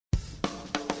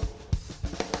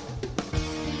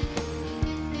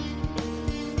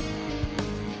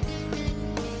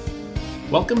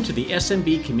Welcome to the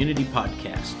SMB Community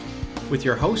Podcast with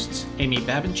your hosts, Amy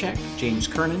Babinchak, James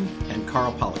Kernan, and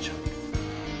Carl Polachuk.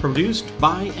 Produced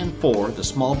by and for the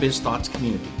Small Biz Thoughts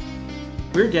community.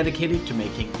 We're dedicated to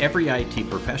making every IT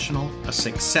professional a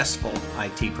successful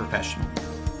IT professional.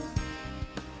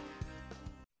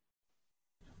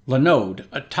 Linode,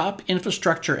 a top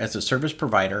infrastructure as a service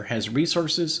provider, has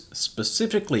resources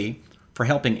specifically for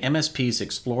helping MSPs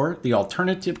explore the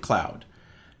alternative cloud.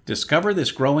 Discover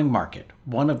this growing market,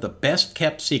 one of the best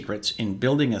kept secrets in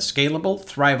building a scalable,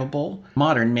 thrivable,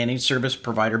 modern managed service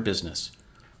provider business.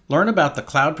 Learn about the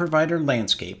cloud provider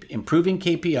landscape, improving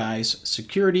KPIs,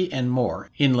 security, and more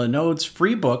in Linode's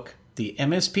free book, The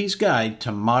MSP's Guide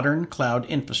to Modern Cloud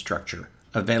Infrastructure,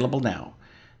 available now.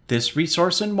 This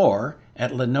resource and more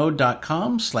at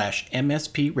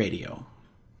linode.com/MSP radio.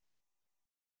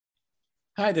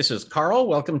 Hi, this is Carl.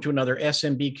 Welcome to another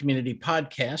SMB Community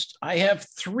Podcast. I have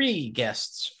three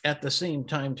guests at the same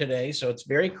time today, so it's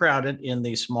very crowded in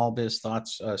the Small Biz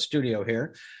Thoughts studio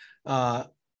here. I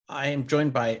am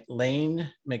joined by Lane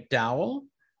McDowell,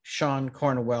 Sean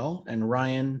Cornwell, and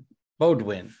Ryan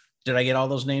Bodwin. Did I get all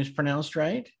those names pronounced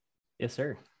right? Yes,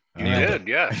 sir. You did,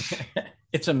 yes.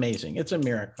 It's amazing. It's a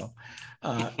miracle.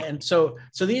 And so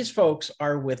these folks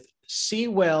are with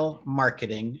Seawell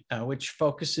Marketing, which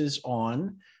focuses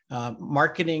on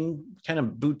marketing, kind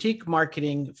of boutique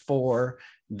marketing for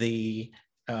the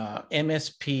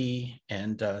MSP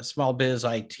and small biz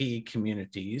IT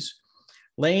communities.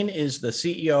 Lane is the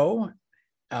CEO,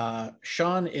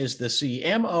 Sean is the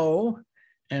CMO,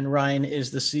 and Ryan is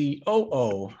the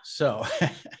COO. So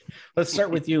let's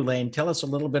start with you, Lane. Tell us a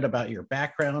little bit about your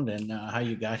background and how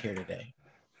you got here today.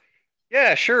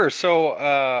 Yeah, sure.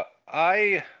 So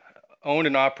I owned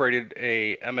and operated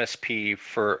a MSP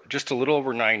for just a little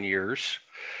over 9 years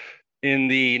in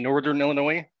the Northern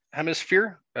Illinois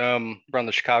hemisphere, around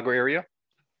the Chicago area.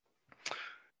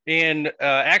 And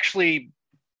actually,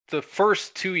 the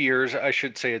first 2 years, I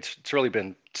should say it's really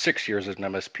been 6 years as an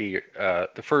MSP.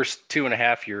 The first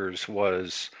 2.5 years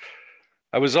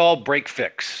I was all break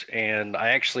fix. And I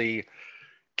actually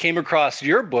came across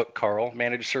your book, Carl,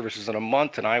 Managed Services in a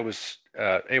Month, and I was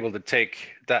able to take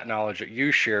that knowledge that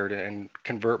you shared and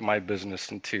convert my business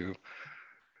into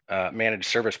managed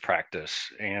service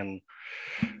practice. And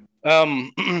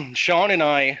Sean and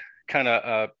I kind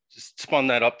of spun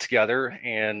that up together,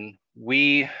 and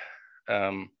we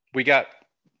got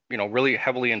really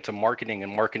heavily into marketing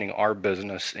and marketing our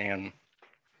business. And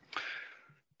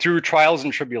through trials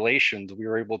and tribulations, we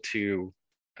were able to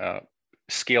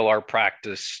scale our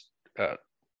practice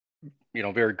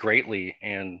very greatly,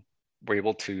 and we're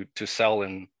able to sell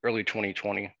in early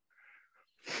 2020.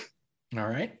 All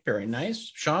right, very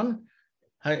nice. Sean,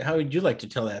 how would you like to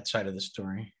tell that side of the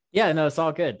story? Yeah, no, it's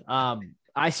all good.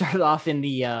 I started off in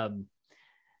the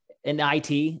in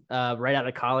IT right out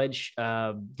of college,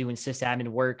 doing sysadmin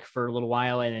work for a little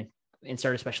while, and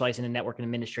started specializing in network and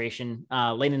administration.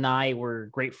 Lane and I were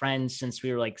great friends since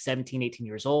we were like 17, 18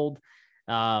 years old.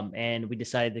 And we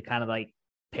decided to kind of like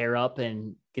pair up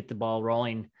and get the ball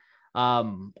rolling.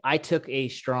 I took a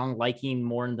strong liking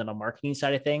more than the marketing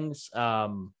side of things.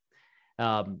 And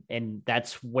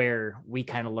that's where we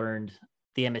kind of learned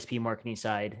the MSP marketing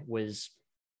side was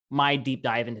my deep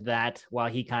dive into that, while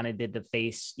he kind of did the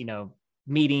face,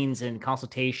 meetings and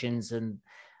consultations. And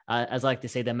as I like to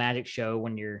say, the magic show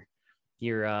when you're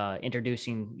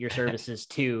introducing your services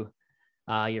to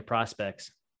your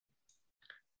prospects.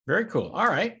 Very cool. All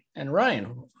right. And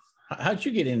Ryan, how'd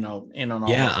you get in on all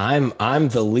Yeah, this? I'm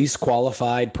the least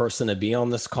qualified person to be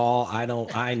on this call. I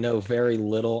know very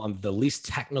little. I'm the least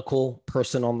technical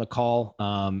person on the call.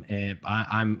 And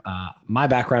I'm my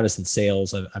background is in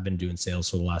sales. I've been doing sales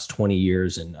for the last 20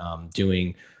 years and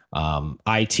doing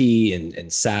IT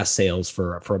and SaaS sales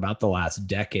for about the last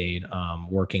decade,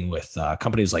 working with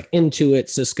companies like Intuit,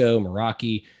 Cisco,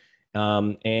 Meraki.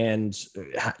 I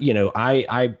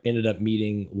ended up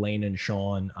meeting Lane and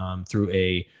Sean through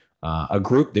a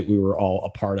group that we were all a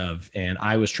part of, and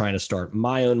I was trying to start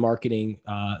my own marketing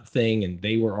thing, and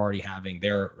they were already having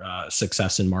their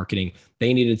success in marketing.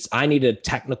 I needed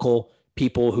technical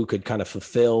people who could kind of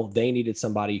fulfill. They needed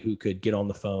somebody who could get on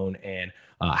the phone and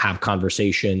have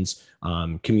conversations,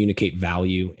 communicate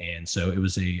value, and so it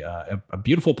was a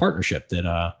beautiful partnership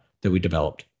that we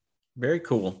developed. Very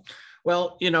cool.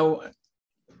 Well,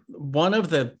 one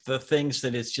of the things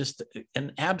that is just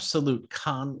an absolute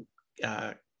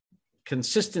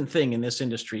consistent thing in this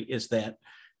industry is that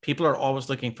people are always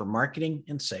looking for marketing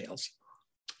and sales.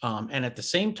 And at the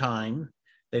same time,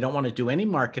 they don't want to do any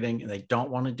marketing and they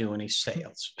don't want to do any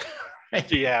sales.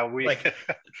 Right? Yeah, we Like,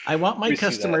 I want my we see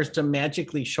that. customers to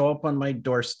magically show up on my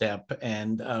doorstep,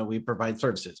 and we provide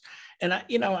services. And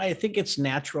I think it's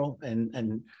natural,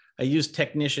 and I use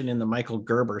technician in the Michael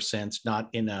Gerber sense, not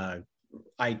in a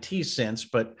IT sense,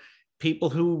 but people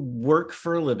who work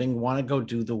for a living want to go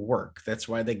do the work. That's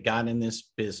why they got in this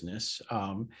business.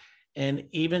 And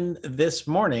even this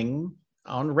morning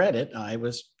on Reddit, I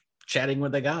was chatting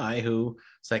with a guy who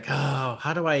it's like, oh,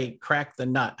 how do I crack the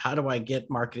nut? How do I get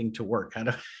marketing to work? How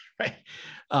do right?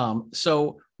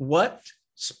 So what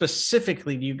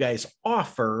specifically do you guys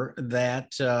offer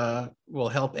that will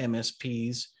help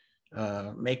MSPs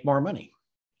make more money?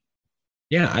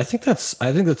 Yeah, I think that's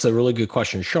a really good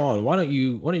question. Sean, why don't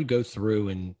you go through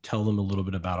and tell them a little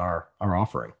bit about our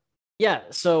offering? Yeah,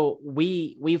 so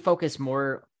we focus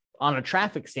more on a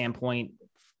traffic standpoint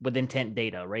with intent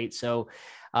data, right? So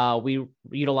we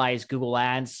utilize Google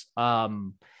Ads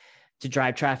to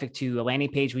drive traffic to a landing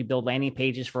page. We build landing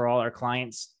pages for all our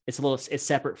clients. It's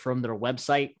separate from their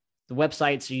website. The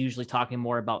websites are usually talking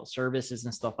more about services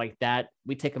and stuff like that.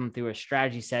 We take them through a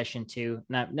strategy session too.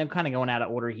 Now, I'm kind of going out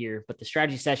of order here, but the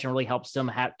strategy session really helps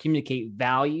them communicate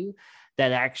value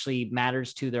that actually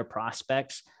matters to their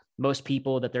prospects. Most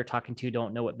people that they're talking to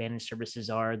don't know what managed services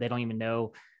are. They don't even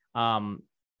know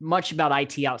much about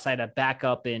IT outside of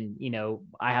backup and,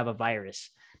 I have a virus.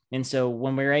 And so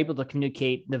when we're able to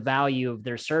communicate the value of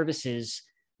their services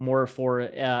more for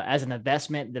as an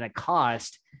investment than a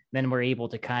cost, then we're able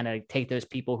to kind of take those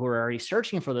people who are already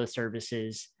searching for those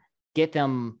services, get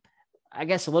them, I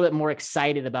guess, a little bit more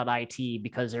excited about IT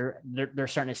because they're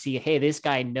starting to see, hey, this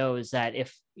guy knows that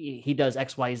if he does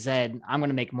X, Y, Z, I'm going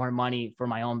to make more money for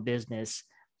my own business.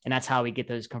 And that's how we get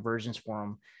those conversions for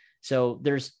them. So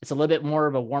it's a little bit more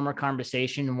of a warmer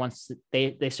conversation once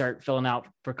they start filling out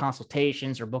for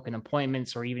consultations or booking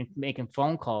appointments or even making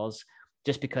phone calls,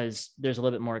 just because there's a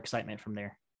little bit more excitement from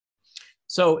there.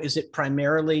 So is it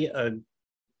primarily a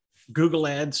Google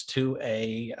Ads to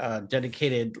a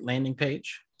dedicated landing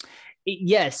page?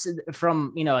 Yes,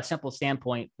 from a simple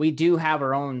standpoint, we do have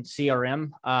our own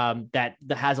CRM that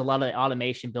has a lot of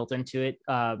automation built into it.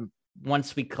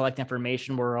 Once we collect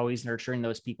information, we're always nurturing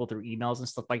those people through emails and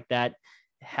stuff like that.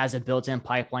 It has a built-in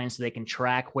pipeline so they can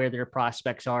track where their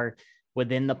prospects are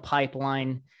within the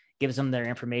pipeline, gives them their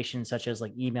information such as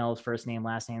like emails, first name,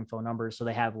 last name, phone numbers. So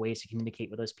they have ways to communicate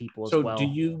with those people as well. So do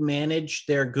you manage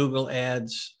their Google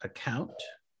Ads account?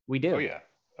 We do. Oh, yeah.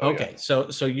 Okay. Yeah.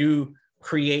 So you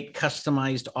create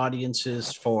customized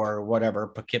audiences for whatever,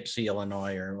 Poughkeepsie,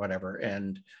 Illinois, or whatever,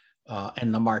 and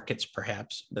the markets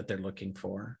perhaps that they're looking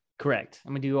for. Correct.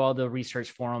 I'm going to do all the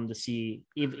research for them to see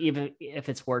even if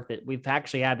it's worth it. We've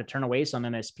actually had to turn away some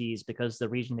MSPs because the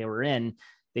region they were in,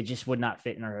 they just would not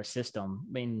fit in our system.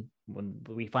 I mean, when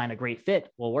we find a great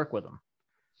fit, we'll work with them.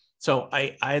 So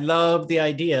I love the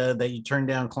idea that you turn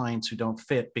down clients who don't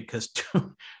fit, because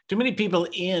too many people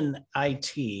in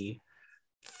IT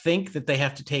think that they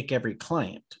have to take every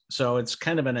client. So it's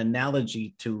kind of an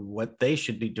analogy to what they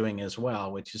should be doing as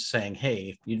well, which is saying, hey,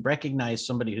 if you recognize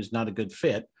somebody who's not a good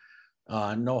fit,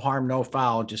 no harm, no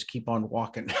foul, just keep on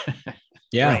walking.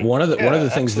 Yeah, right. one of the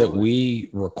things that we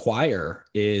require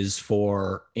is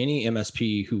for any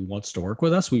MSP who wants to work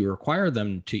with us, we require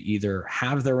them to either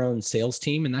have their own sales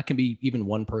team, and that can be even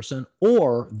one person,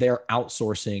 or they're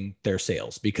outsourcing their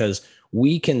sales, because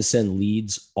we can send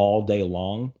leads all day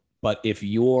long. But if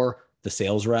you're the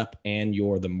sales rep and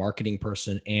you're the marketing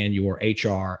person and your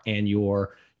HR and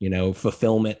your,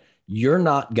 fulfillment, you're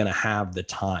not going to have the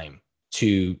time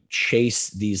to chase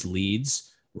these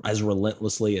leads as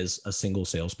relentlessly as a single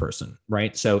salesperson,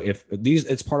 right? So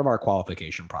it's part of our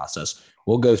qualification process.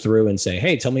 We'll go through and say,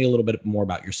 hey, tell me a little bit more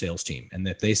about your sales team. And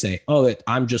if they say, oh,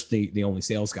 I'm just the only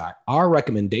sales guy, our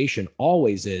recommendation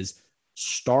always is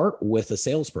start with a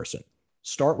salesperson.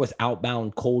 Start with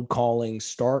outbound cold calling,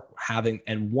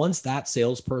 and once that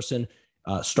salesperson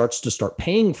starts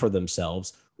paying for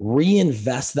themselves,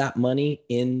 reinvest that money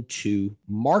into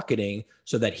marketing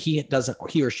so that he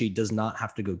or she does not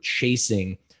have to go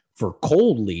chasing for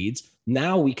cold leads.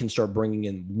 Now we can start bringing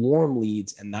in warm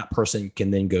leads, and that person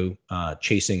can then go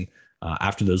chasing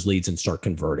after those leads and start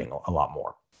converting a lot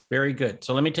more. Very good.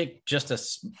 So let me take just a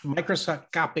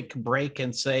microscopic break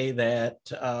and say that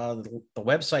the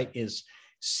website is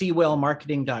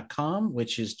cwellmarketing.com,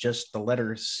 which is just the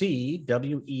letter C,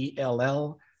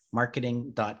 WELL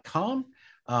marketing.com.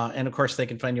 And of course, they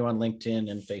can find you on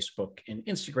LinkedIn and Facebook and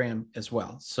Instagram as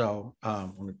well. So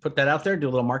I'm going to put that out there, do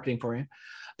a little marketing for you.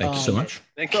 Thank you so much.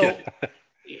 Thank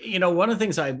you. One of the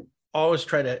things I always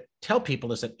try to tell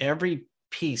people is that every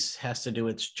piece has to do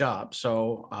its job.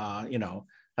 So,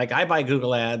 like I buy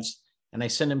Google Ads, and I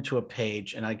send them to a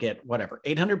page and I get whatever,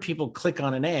 800 people click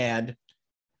on an ad,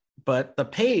 but the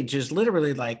page is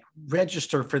literally like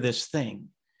register for this thing.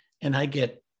 And I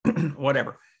get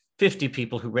whatever, 50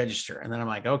 people who register. And then I'm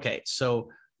like, okay, so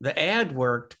the ad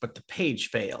worked, but the page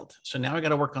failed. So now I got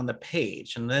to work on the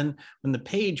page. And then when the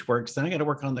page works, then I got to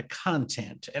work on the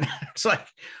content. And it's like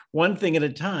one thing at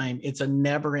a time. It's a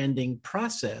never ending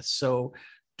process. So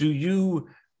do you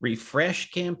refresh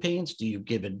campaigns? Do you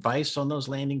give advice on those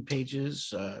landing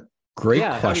pages? Great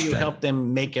Yeah, How do question. you help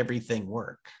them make everything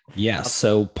work? Yeah.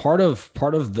 So part of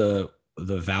the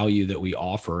value that we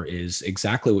offer is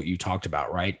exactly what you talked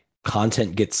about, right?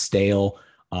 Content gets stale.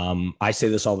 I say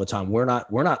this all the time. We're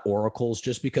not oracles.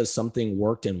 Just because something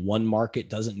worked in one market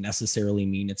doesn't necessarily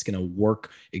mean it's going to work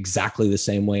exactly the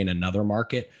same way in another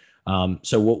market.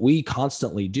 So what we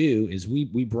constantly do is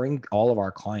we bring all of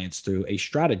our clients through a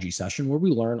strategy session where we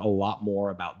learn a lot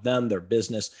more about them, their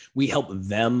business. We help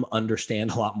them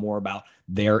understand a lot more about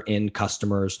their end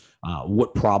customers,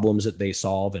 what problems that they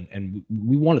solve. And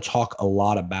we want to talk a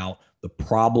lot about the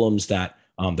problems that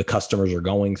the customers are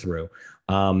going through.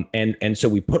 And so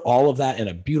we put all of that in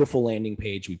a beautiful landing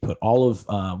page. We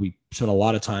spend a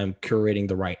lot of time curating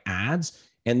the right ads,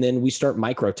 and then we start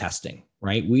micro testing,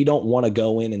 right? We don't want to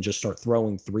go in and just start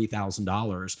throwing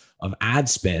 $3,000 of ad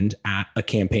spend at a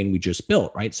campaign we just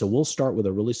built, right? So we'll start with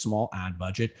a really small ad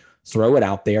budget, throw it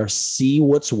out there, see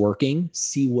what's working,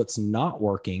 see what's not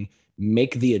working,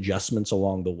 make the adjustments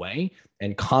along the way,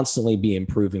 and constantly be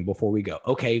improving before we go,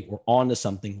 okay, we're on to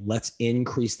something. Let's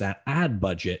increase that ad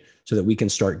budget so that we can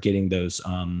start getting those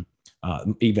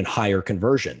even higher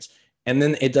conversions. And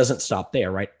then it doesn't stop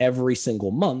there, right? Every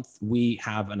single month, we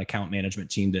have an account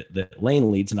management team that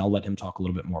Lane leads, and I'll let him talk a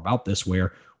little bit more about this,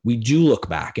 where we do look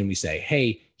back and we say,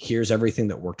 hey, here's everything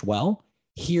that worked well.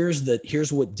 Here's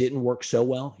what didn't work so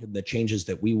well, the changes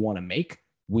that we want to make.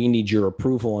 We need your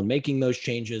approval on making those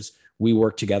changes. We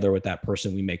work together with that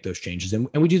person. We make those changes. And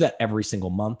we do that every single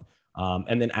month.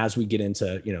 And then as we get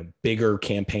into, bigger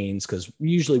campaigns, because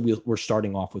usually we're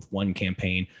starting off with one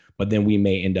campaign, but then we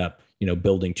may end up,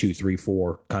 building 2, 3,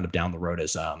 4 kind of down the road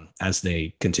as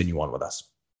they continue on with us.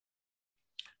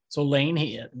 So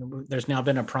Lane, there's now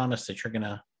been a promise that you're going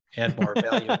to add more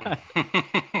value.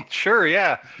 Sure.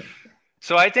 Yeah.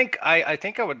 So I think I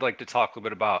would like to talk a little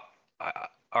bit about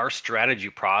our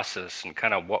strategy process and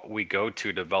kind of what we go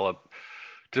to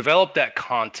develop that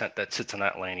content that sits on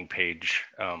that landing page,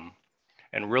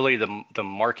 and really the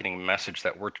marketing message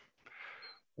that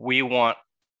we want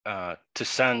to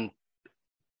send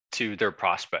to their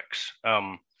prospects.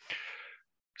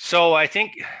 So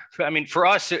for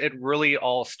us, it really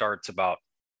all starts about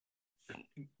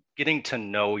getting to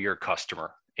know your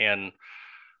customer, and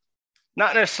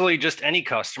not necessarily just any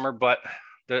customer, but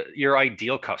your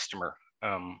ideal customer.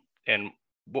 And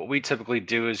what we typically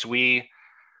do is we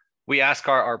ask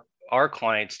our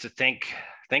clients to think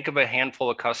of a handful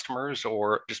of customers,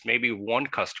 or just maybe one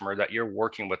customer that you're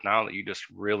working with now that you just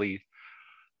really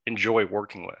enjoy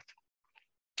working with.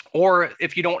 Or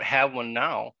if you don't have one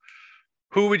now,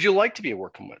 who would you like to be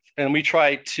working with? And we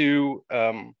try to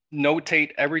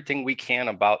notate everything we can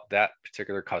about that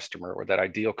particular customer or that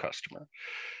ideal customer.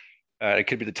 It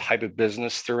could be the type of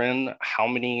business they're in, how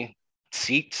many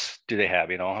seats do they have,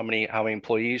 how many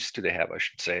employees do they have, I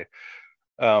should say.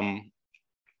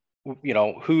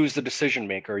 Who's the decision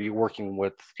maker? Are you working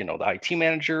with, the IT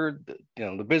manager,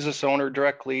 the business owner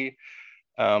directly?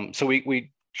 So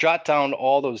we jot down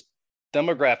all those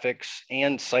demographics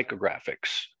and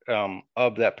psychographics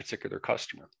of that particular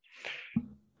customer.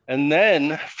 And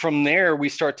then from there, we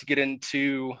start to get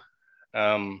into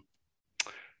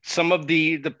some of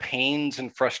the pains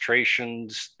and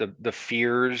frustrations, the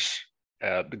fears,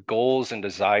 the goals and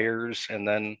desires, and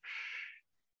then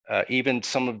even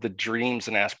some of the dreams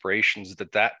and aspirations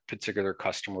that particular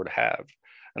customer would have.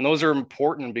 And those are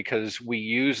important because we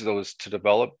use those to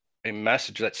develop a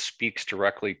message that speaks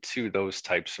directly to those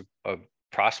types of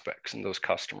prospects and those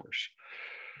customers.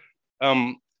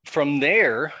 From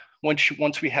there,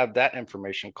 once we have that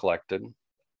information collected,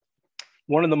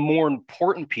 one of the more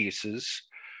important pieces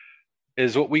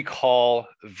is what we call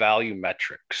value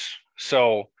metrics.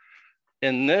 So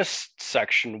in this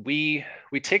section, we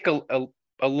take a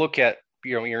look at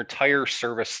your entire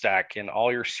service stack and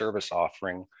all your service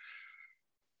offering,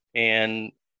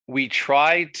 and we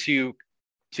try to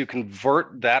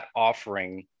convert that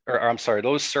offering,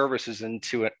 those services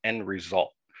into an end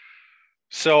result.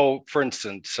 So for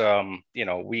instance,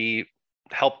 we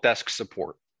help desk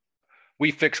support,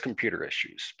 we fix computer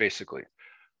issues, basically.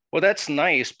 Well, that's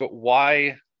nice, but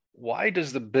why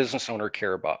does the business owner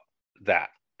care about that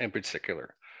in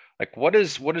particular? Like what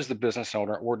does the business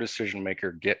owner or decision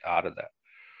maker get out of that?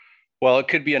 Well, it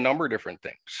could be a number of different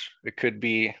things. It could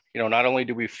be, not only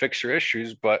do we fix your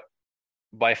issues, but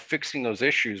by fixing those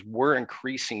issues, we're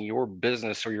increasing your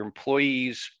business or your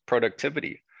employees'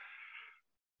 productivity.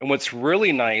 And what's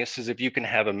really nice is if you can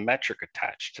have a metric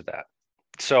attached to that.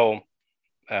 So,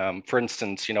 for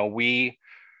instance,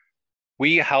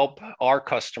 we help our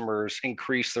customers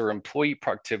increase their employee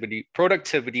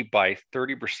productivity by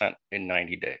 30% in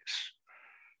 90 days.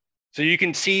 So you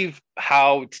can see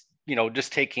how,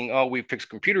 just taking, we fix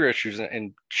computer issues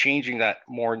and changing that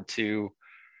more into,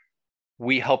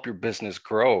 we help your business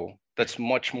grow. That's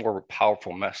much more of a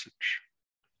powerful message.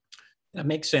 That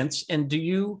makes sense. And do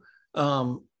you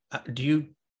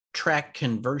track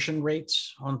conversion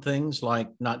rates on things, like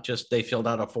not just they filled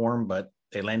out a form, but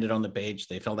they landed on the page,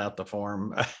 they filled out the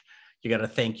form, you got a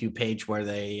thank you page where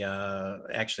they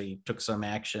actually took some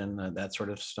action, that sort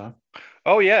of stuff?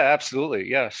 Oh yeah, absolutely.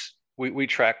 Yes. We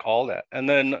track all that. And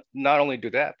then not only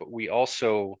do that, but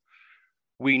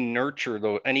we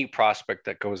nurture any prospect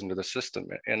that goes into the system.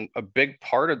 And a big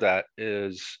part of that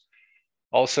is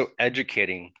also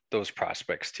educating those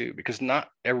prospects too, because not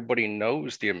everybody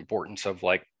knows the importance of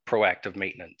like proactive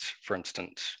maintenance, for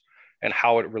instance, and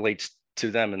how it relates to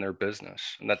them and their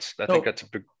business. And I think that's a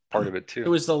big part of it too. It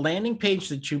was the landing page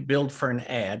that you build for an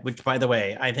ad, which, by the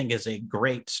way, I think is a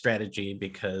great strategy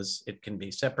because it can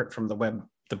be separate from the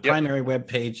primary web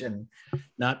page, and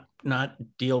not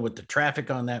deal with the traffic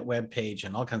on that web page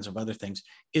and all kinds of other things.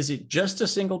 Is it just a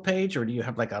single page, or do you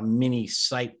have like a mini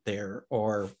site there?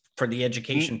 Or for the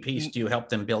education piece, do you help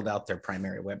them build out their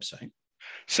primary website?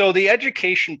 So the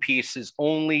education piece is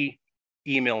only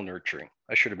email nurturing.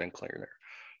 I should have been clear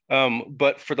there.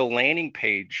 But for the landing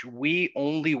page, we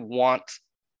only want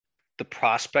the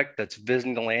prospect that's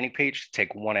visiting the landing page to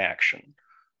take one action.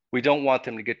 We don't want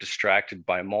them to get distracted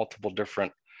by multiple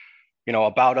different,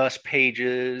 about us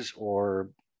pages or,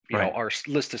 our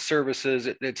list of services.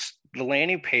 It's the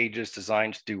landing page is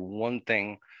designed to do one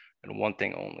thing and one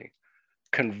thing only: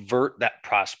 convert that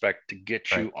prospect to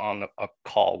get you on a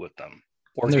call with them.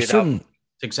 Or It's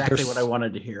exactly what I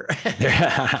wanted to hear.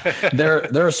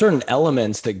 there are certain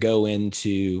elements that go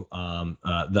into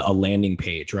a landing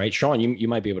page, right? Sean, you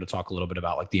might be able to talk a little bit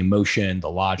about like the emotion, the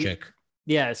logic.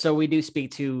 Yeah, so we do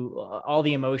speak to all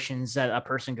the emotions that a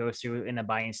person goes through in a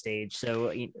buying stage.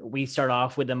 So we start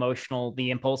off with the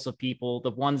impulsive people, the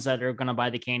ones that are going to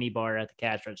buy the candy bar at the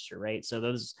cash register, right? So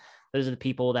those are the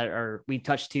people that we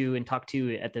touch to and talk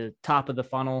to at the top of the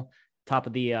funnel, top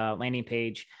of the landing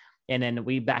page. And then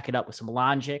we back it up with some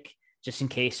logic, just in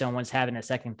case someone's having a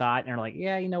second thought and they're like,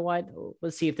 yeah, you know what,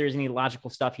 let's see if there's any logical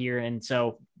stuff here. And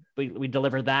so we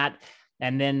deliver that.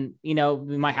 And then, we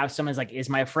might have someone's like, is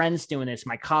my friends doing this?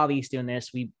 My colleagues doing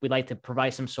this? We like to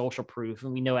provide some social proof.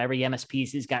 And we know every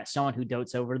MSP has got someone who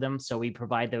dotes over them. So we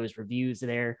provide those reviews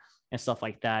there and stuff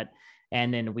like that.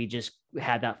 And then we just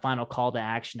have that final call to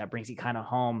action that brings it kind of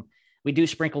home. We do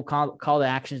sprinkle call to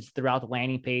actions throughout the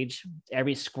landing page.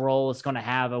 Every scroll is going to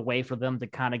have a way for them to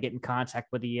kind of get in contact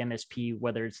with the MSP,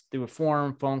 whether it's through a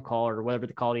form, phone call, or whatever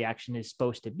the call to action is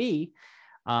supposed to be.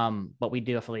 But we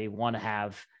definitely want to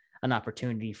have an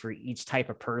opportunity for each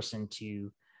type of person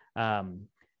to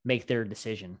make their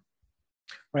decision.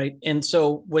 Right. And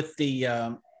so with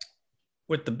the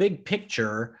big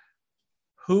picture,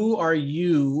 who are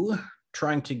you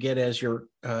trying to get as your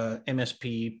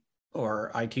MSP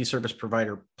or IT service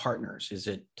provider partners? Is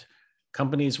it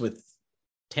companies with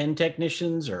 10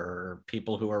 technicians or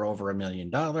people who are over $1 million,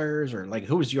 or like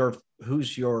who's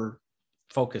your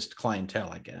focused clientele,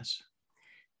 I guess?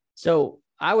 So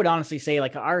I would honestly say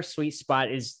like our sweet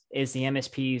spot is the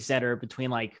MSPs that are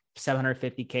between like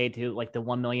 750K to like the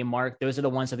 1 million mark. Those are the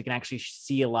ones that we can actually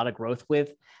see a lot of growth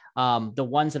with. The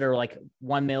ones that are like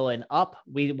 1 million up,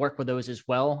 we work with those as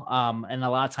well. And a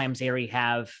lot of times they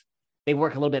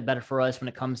work a little bit better for us when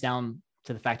it comes down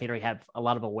to the fact they already have a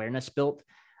lot of awareness built.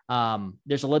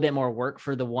 There's a little bit more work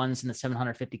for the ones in the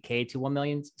 750K to 1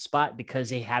 million spot because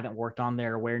they haven't worked on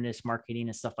their awareness marketing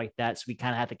and stuff like that. So we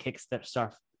kind of have to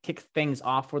kick things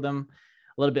off for them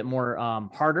a little bit more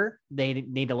harder. They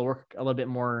need to work a little bit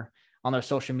more on their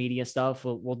social media stuff.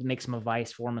 We'll make some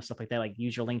advice for them and stuff like that, like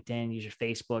use your LinkedIn, use your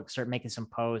Facebook, start making some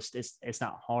posts. It's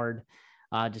not hard.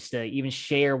 Just to even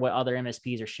share what other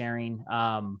MSPs are sharing.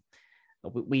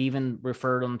 We even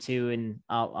refer them to, and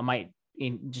I might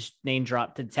just name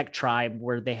drop to Tech Tribe,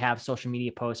 where they have social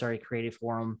media posts already created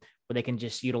for them, where they can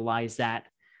just utilize that.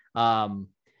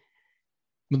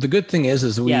 Well, the good thing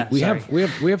is we have,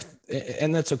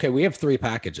 and that's okay. We have 3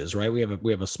 packages, right? We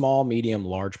have a small, medium,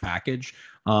 large package.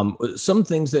 Some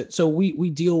things so we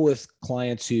deal with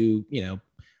clients who,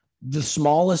 The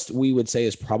smallest we would say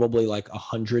is probably like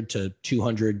 100 to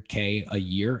 200K a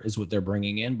year is what they're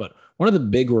bringing in. But one of the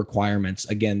big requirements,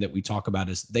 again, that we talk about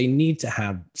is they need to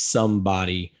have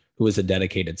somebody who is a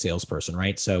dedicated salesperson,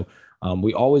 right? So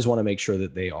we always want to make sure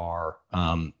that they are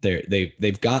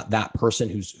they've got that person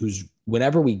who's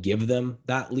whenever we give them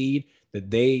that lead, that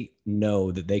they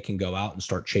know that they can go out and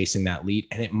start chasing that lead.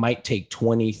 And it might take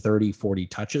 20, 30, 40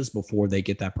 touches before they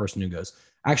get that person who goes,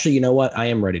 actually, you know what? I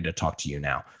am ready to talk to you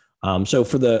now. So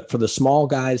for the small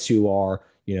guys who are,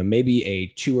 maybe a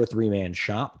 2 or 3 man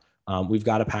shop, we've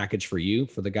got a package for you.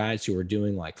 For the guys who are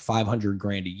doing like 500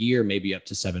 grand a year, maybe up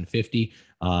to 750,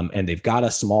 and they've got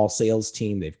a small sales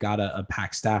team, they've got a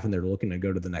pack staff, and they're looking to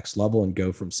go to the next level and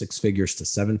go from 6 figures to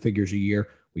 7 figures a year.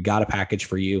 We got a package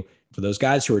for you. For those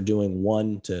guys who are doing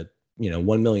 1 to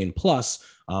 1 million plus,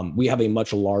 we have a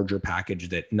much larger package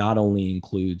that not only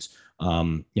includes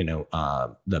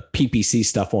the PPC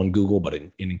stuff on Google, but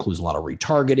it includes a lot of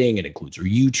retargeting. It includes our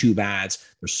YouTube ads.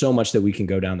 There's so much that we can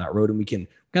go down that road, and we can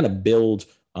kind of build.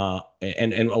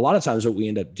 And a lot of times what we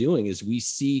end up doing is we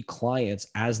see clients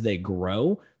as they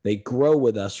grow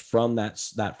with us from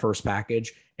that first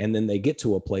package. And then they get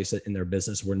to a place in their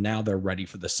business where now they're ready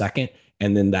for the second.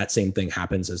 And then that same thing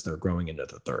happens as they're growing into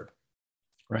the third.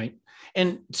 Right.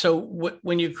 And so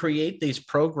when you create these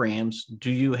programs,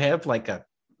 do you have like a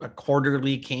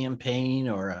quarterly campaign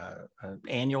or an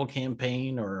annual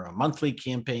campaign or a monthly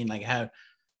campaign? Like how,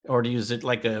 or is it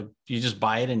like you just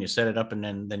buy it and you set it up and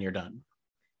then you're done?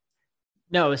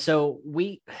 No. So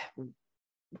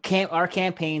our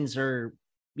campaigns are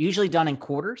usually done in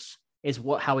quarters is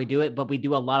how we do it, but we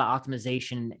do a lot of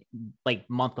optimization like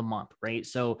month to month. Right.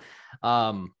 So,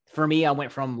 for me, I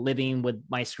went from living with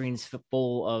my screens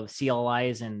full of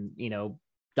CLIs and,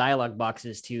 dialog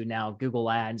boxes to now Google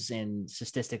ads and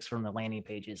statistics from the landing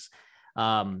pages.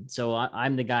 So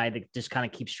I'm the guy that just kind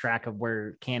of keeps track of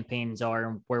where campaigns are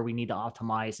and where we need to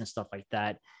optimize and stuff like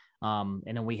that. And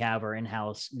then we have our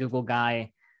in-house Google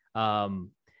guy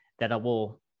that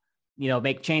will,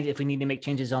 make changes if we need to make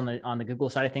changes on the Google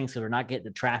side of things. So we're not getting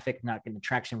the traffic, not getting the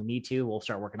traction we need to, we'll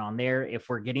start working on there. If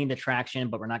we're getting the traction,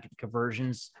 but we're not getting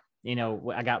conversions,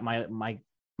 I got my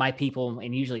people,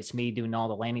 and usually it's me doing all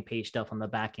the landing page stuff on the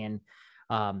back end,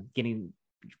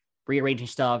 rearranging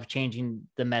stuff, changing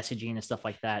the messaging and stuff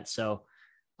like that. So,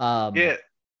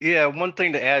 yeah. One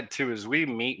thing to add too is we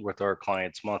meet with our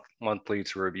clients monthly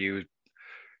to review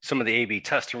some of the A/B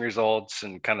testing results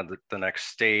and kind of the next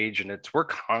stage. And we're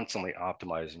constantly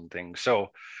optimizing things.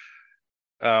 So,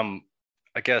 I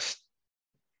guess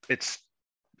it's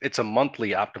a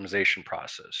monthly optimization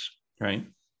process, right?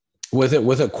 With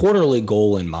a quarterly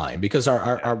goal in mind, because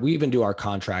we even do our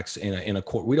contracts in a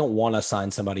quarter. We don't want to sign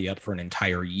somebody up for an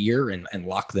entire year and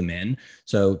lock them in.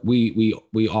 So we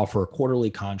offer a quarterly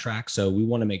contract. So we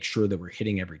want to make sure that we're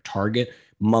hitting every target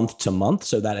month to month,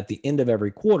 so that at the end of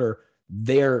every quarter,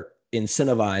 they're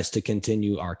incentivized to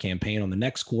continue our campaign on the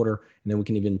next quarter. And then we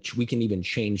can even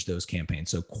change those campaigns.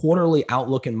 So quarterly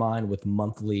outlook in mind with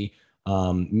monthly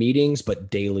meetings, but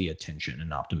daily attention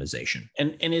and optimization.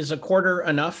 And is a quarter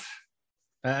enough?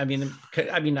 I would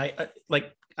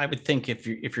think if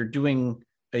you're doing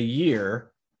a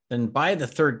year, then by the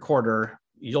third quarter,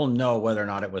 you'll know whether or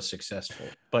not it was successful.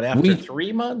 But after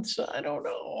 3 months, I don't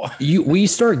know. We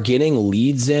start getting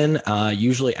leads in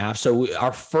usually after. So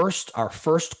our first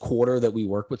quarter that we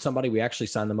work with somebody, we actually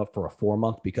sign them up for a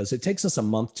 4-month, because it takes us a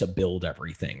month to build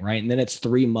everything, right? And then it's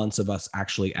 3 months of us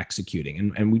actually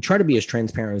executing. And we try to be as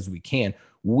transparent as we can.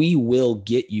 We will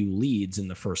get you leads in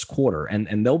the first quarter,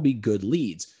 and they'll be good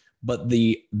leads. But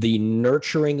the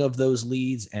nurturing of those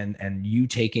leads and you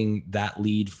taking that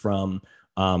lead from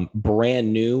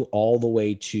brand new all the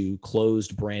way to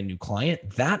closed brand new client,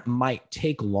 that might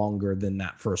take longer than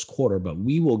that first quarter, but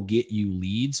we will get you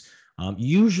leads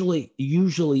usually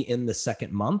in the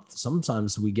second month.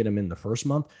 Sometimes we get them in the first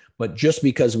month, but just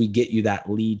because we get you that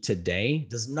lead today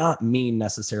does not mean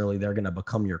necessarily they're going to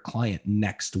become your client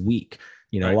next week.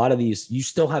 Right. A lot of these, you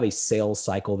still have a sales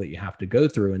cycle that you have to go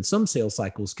through, and some sales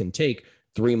cycles can take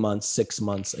 3 months, 6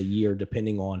 months, a year,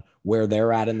 depending on where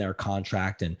they're at in their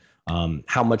contract and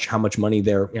how much money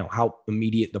they're, how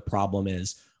immediate the problem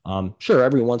is. Sure,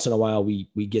 every once in a while we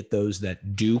get those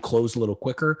that do close a little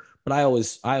quicker, but I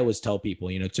always tell people,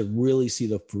 to really see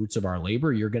the fruits of our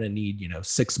labor, you're going to need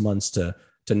 6 months to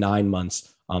 9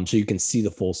 months, so you can see the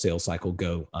full sales cycle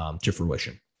go to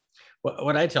fruition.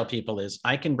 What I tell people is,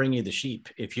 I can bring you the sheep.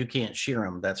 If you can't shear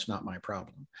them, that's not my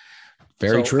problem.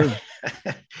 Very true.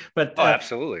 But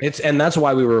absolutely. And that's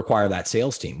why we require that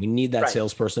sales team. We need that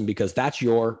salesperson, because that's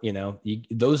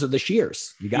those are the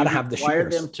shears. You got to have the shears. Require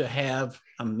them to have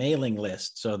a mailing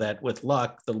list so that with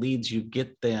luck, the leads you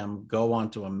get them go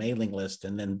onto a mailing list.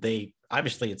 And then they,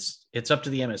 obviously it's up to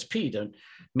the MSP to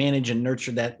manage and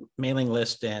nurture that mailing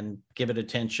list and give it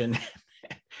attention.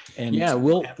 And yeah,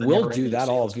 we'll do that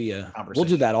all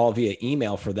via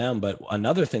email for them. But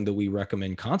another thing that we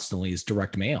recommend constantly is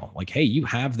direct mail. Like, hey, you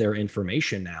have their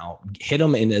information now. Hit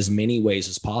them in as many ways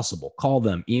as possible. Call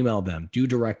them, email them, do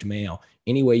direct mail.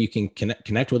 Any way you can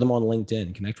connect with them on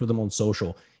LinkedIn, connect with them on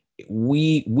social.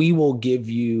 We will give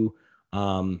you,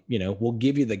 we'll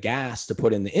give you the gas to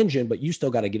put in the engine, but you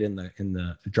still got to get in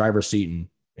the driver's seat and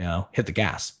hit the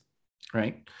gas.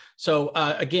 Right. So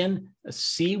again,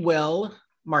 Sewell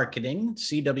Marketing,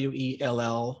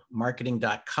 CWELL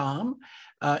marketing.com.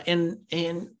 And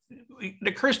it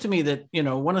occurs to me that,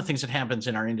 one of the things that happens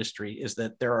in our industry is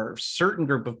that there are a certain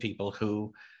group of people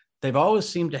who they've always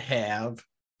seemed to have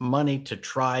money to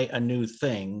try a new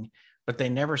thing, but they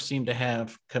never seem to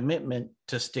have commitment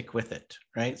to stick with it.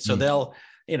 Right. So they'll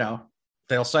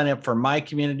sign up for my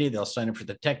community. They'll sign up for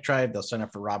the Tech Tribe. They'll sign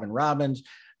up for Robin Robbins.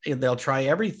 They'll try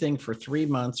everything for 3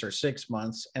 months or 6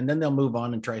 months, and then they'll move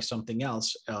on and try something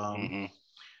else.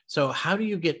 So how do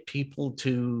you get people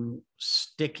to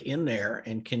stick in there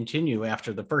and continue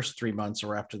after the first 3 months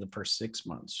or after the first 6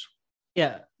 months?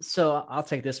 Yeah. So I'll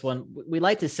take this one. We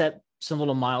like to set some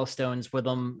little milestones with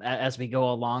them as we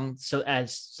go along. So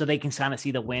they can kind of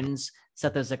see the wins,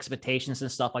 set those expectations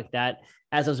and stuff like that.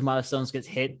 As those milestones get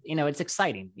hit, it's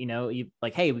exciting. You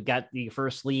like, hey, we got the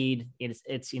first lead.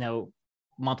 It's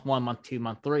month 1, month 2,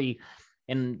 month 3,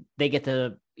 and they get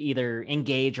to either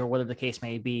engage or whatever the case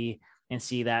may be and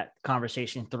see that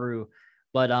conversation through.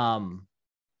 But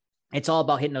it's all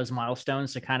about hitting those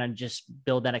milestones to kind of just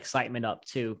build that excitement up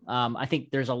too. I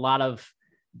think there's a lot of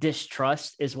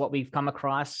distrust is what we've come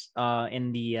across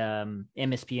in the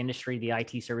MSP industry, the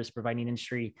IT service providing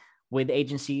industry, with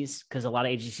agencies, because a lot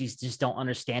of agencies just don't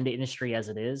understand the industry as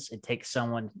it is. It takes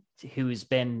someone who's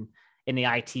been in the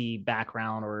IT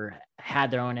background or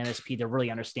had their own MSP to really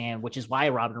understand, which is why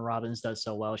Robin Robbins does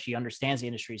so well. She understands the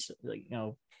industry,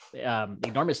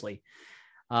 enormously.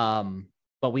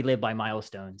 But we live by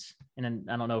milestones. And then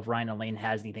I don't know if Ryan and Lane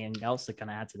has anything else to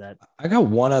kind of add to that. I got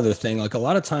one other thing. Like, a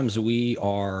lot of times we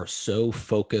are so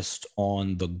focused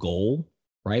on the goal,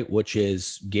 right? Which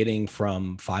is getting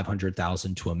from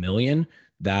 500,000 to $1 million,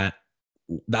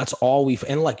 that's all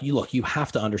and like, you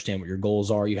have to understand what your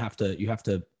goals are. You have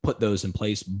to put those in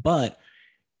place, but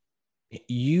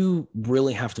you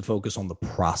really have to focus on the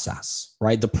process,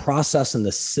 right? The process and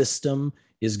the system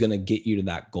is going to get you to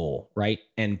that goal, right?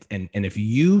 And if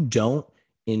you don't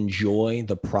enjoy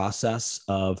the process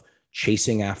of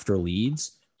chasing after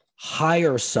leads,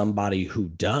 hire somebody who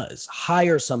does.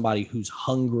 Hire somebody who's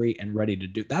hungry and ready to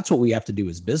do. That's what we have to do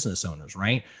as business owners,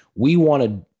 right? We want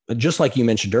to, just like you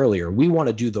mentioned earlier, we want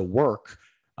to do the work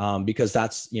because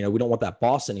that's, we don't want that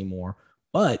boss anymore.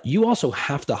 But you also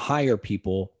have to hire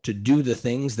people to do the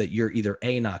things that you're either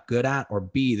A, not good at, or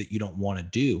B, that you don't want to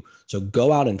do. So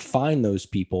go out and find those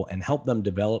people and help them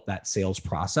develop that sales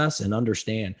process, and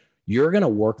understand you're going to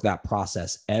work that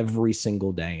process every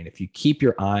single day. And if you keep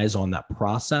your eyes on that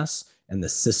process and the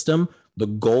system, the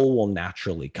goal will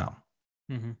naturally come.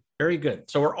 Mm-hmm. Very good.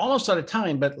 So we're almost out of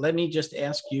time, but let me just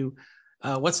ask you,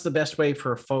 what's the best way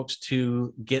for folks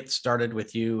to get started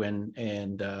with you and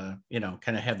kind of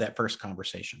have that first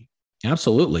conversation?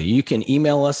 Absolutely. You can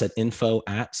email us at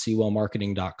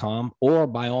info@sewellmarketing.com, or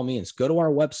by all means, go to our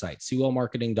website,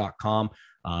 sewellmarketing.com.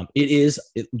 It is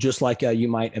just like you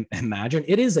might imagine,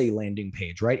 it is a landing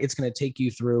page, right? It's going to take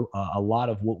you through a lot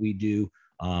of what we do,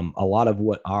 a lot of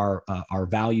what our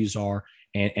values are,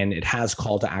 and it has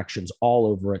call to actions all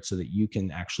over it so that you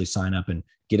can actually sign up and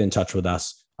get in touch with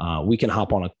us. We can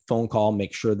hop on a phone call,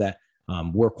 make sure that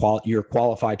you're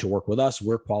qualified to work with us.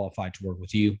 We're qualified to work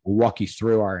with you. We'll walk you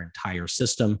through our entire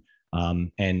system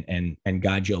and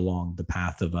guide you along the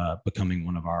path of becoming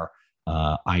one of our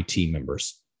IT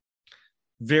members.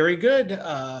 Very good.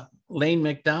 Lane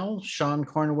McDowell, Sean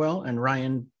Cornwell, and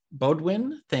Ryan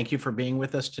Bodwin, thank you for being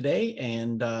with us today.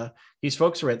 And these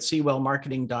folks are at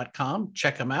sewellmarketing.com.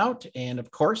 Check them out. And of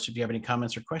course, if you have any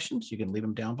comments or questions, you can leave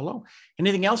them down below.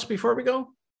 Anything else before we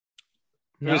go?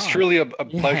 It was truly a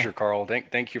pleasure, Carl.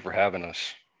 Thank you for having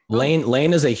us.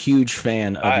 Lane is a huge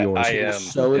fan of yours. I am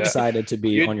so excited to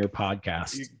be on your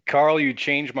podcast. Carl, you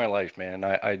changed my life, man.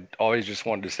 I always just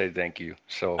wanted to say thank you.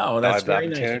 So that's I have the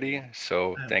opportunity. Nice.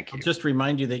 So thank you. I'll just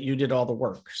remind you that you did all the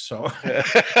work. So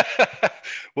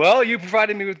well, you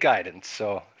provided me with guidance.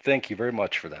 So thank you very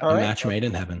much for that. All right. Match made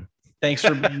in heaven. Thanks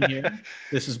for being here.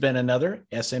 This has been another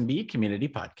SMB Community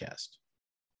Podcast.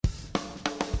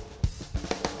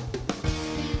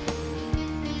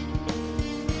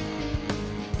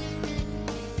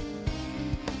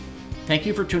 Thank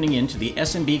you for tuning in to the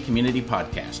SMB Community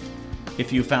Podcast.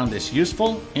 If you found this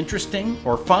useful, interesting,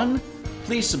 or fun,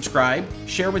 please subscribe,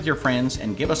 share with your friends,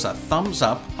 and give us a thumbs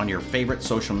up on your favorite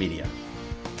social media.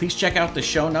 Please check out the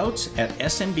show notes at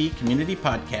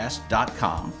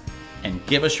smbcommunitypodcast.com and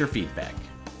give us your feedback.